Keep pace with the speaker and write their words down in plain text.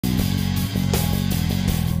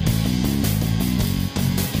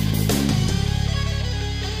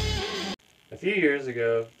few years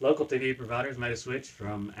ago, local TV providers made a switch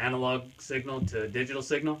from analog signal to digital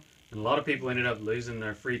signal, and a lot of people ended up losing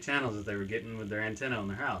their free channels that they were getting with their antenna on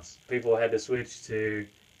their house. People had to switch to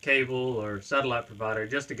cable or satellite provider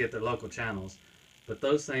just to get their local channels, but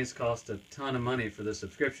those things cost a ton of money for the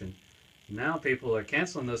subscription. Now people are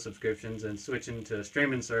canceling those subscriptions and switching to a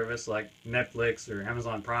streaming service like Netflix or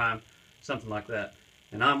Amazon Prime, something like that.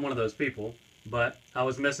 And I'm one of those people, but I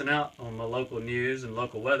was missing out on the local news and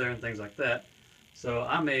local weather and things like that. So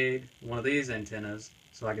I made one of these antennas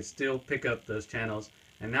so I could still pick up those channels,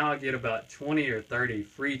 and now I get about 20 or 30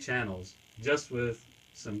 free channels just with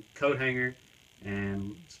some coat hanger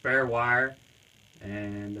and spare wire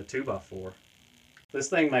and a 2x4. This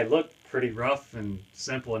thing may look pretty rough and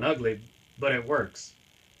simple and ugly, but it works.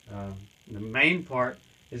 The main part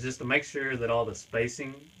is just to make sure that all the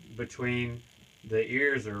spacing between the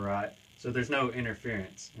ears are right, so there's no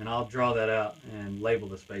interference, and I'll draw that out and label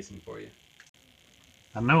the spacing for you.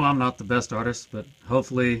 I know I'm not the best artist, but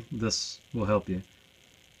hopefully this will help you.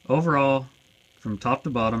 Overall, from top to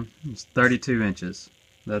bottom, it's 32 inches.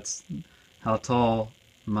 That's how tall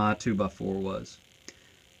my 2x4 was.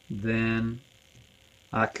 Then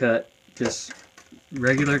I cut just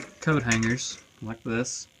regular coat hangers like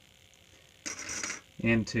this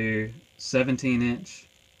into 17-inch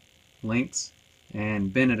lengths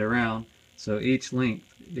and bend it around so each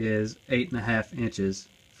length is 8.5 inches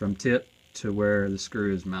from tip to where the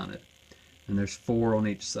screw is mounted, and there's 4 on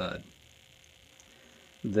each side.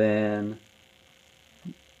 Then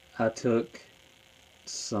I took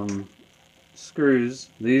some screws.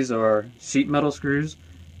 These are sheet metal screws.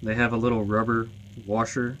 They have a little rubber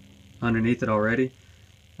washer underneath it already.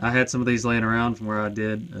 I had some of these laying around from where I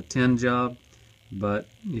did a tin job, but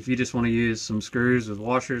if you just want to use some screws with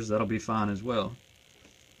washers, that'll be fine as well.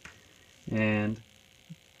 And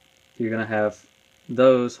you're going to have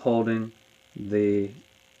those holding the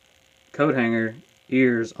coat hanger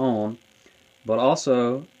ears on, but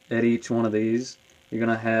also at each one of these you're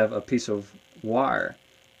going to have a piece of wire,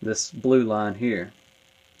 this blue line here,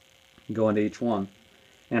 going to each one.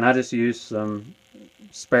 And I just used some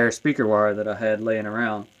spare speaker wire that I had laying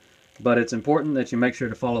around, but it's important that you make sure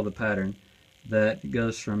to follow the pattern that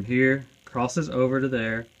goes from here, crosses over to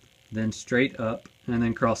there, then straight up, and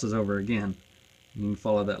then crosses over again. You can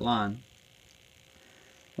follow that line.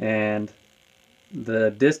 And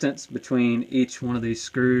the distance between each one of these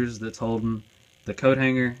screws that's holding the coat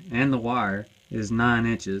hanger and the wire is 9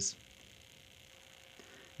 inches.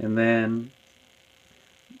 And then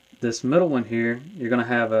this middle one here, you're going to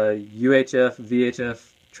have a UHF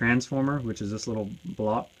VHF transformer, which is this little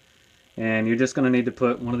block, and you're just going to need to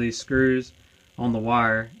put one of these screws on the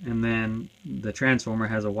wire, and then the transformer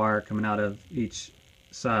has a wire coming out of each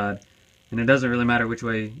side, and it doesn't really matter which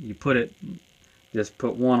way you put it, just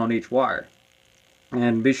put one on each wire.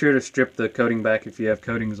 And be sure to strip the coating back if you have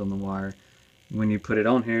coatings on the wire when you put it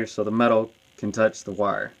on here so the metal can touch the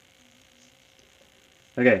wire.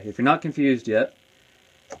 Okay, if you're not confused yet,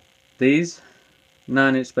 these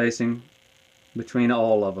 9-inch spacing between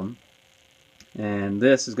all of them, and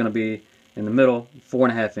this is going to be in the middle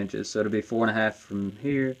 4.5 inches, so it'll be 4.5 from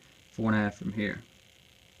here, 4.5 from here.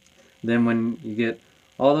 Then when you get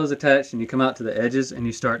all those attached and you come out to the edges and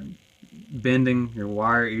you start bending your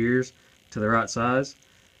wire ears to the right size,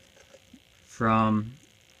 from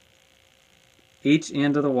each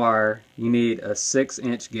end of the wire you need a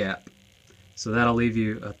 6-inch gap. So that'll leave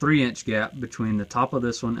you a 3-inch gap between the top of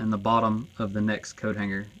this one and the bottom of the next coat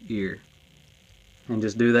hanger ear. And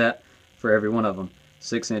just do that for every one of them.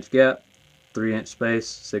 6-inch gap, 3-inch space,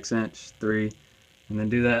 6-inch, 3, and then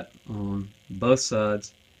do that on both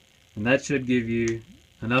sides. And that should give you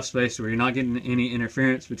enough space where you're not getting any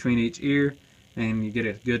interference between each ear, and you get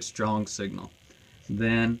a good strong signal.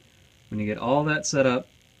 Then when you get all that set up,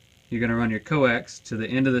 you're going to run your coax to the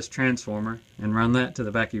end of this transformer and run that to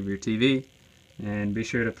the back of your TV. And be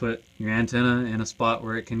sure to put your antenna in a spot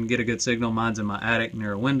where it can get a good signal. Mine's in my attic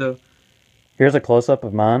near a window. Here's a close-up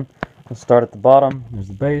of mine. Let's start at the bottom. There's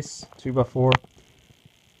the base, 2x4.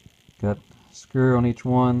 Got a screw on each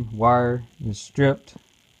one. Wire is stripped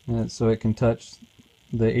so it can touch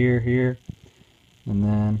the ear here. And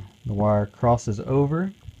then the wire crosses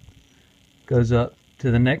over, goes up to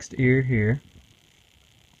the next ear here.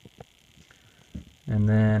 And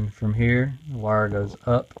then from here, the wire goes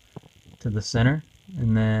up to the center,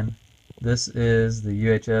 and then this is the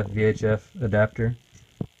UHF VHF adapter.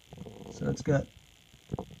 So it's got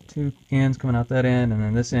 2 ends coming out that end, and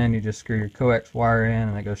then this end you just screw your coax wire in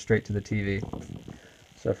and it goes straight to the TV.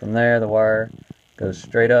 So from there the wire goes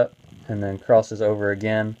straight up and then crosses over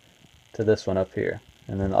again to this one up here,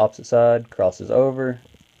 and then the opposite side crosses over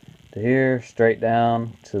to here, straight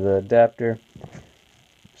down to the adapter,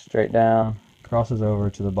 straight down, crosses over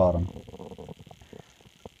to the bottom.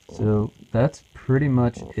 So that's pretty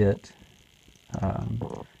much it.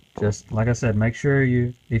 Just like I said, make sure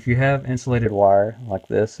if you have insulated wire like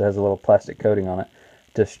this, it has a little plastic coating on it,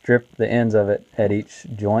 to strip the ends of it at each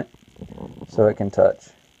joint so it can touch.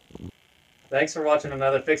 Thanks for watching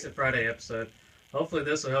another Fix It Friday episode. Hopefully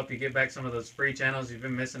this will help you get back some of those free channels you've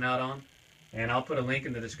been missing out on. And I'll put a link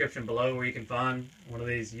in the description below where you can find one of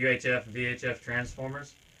these UHF VHF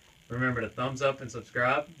transformers. Remember to thumbs up and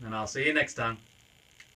subscribe, and I'll see you next time.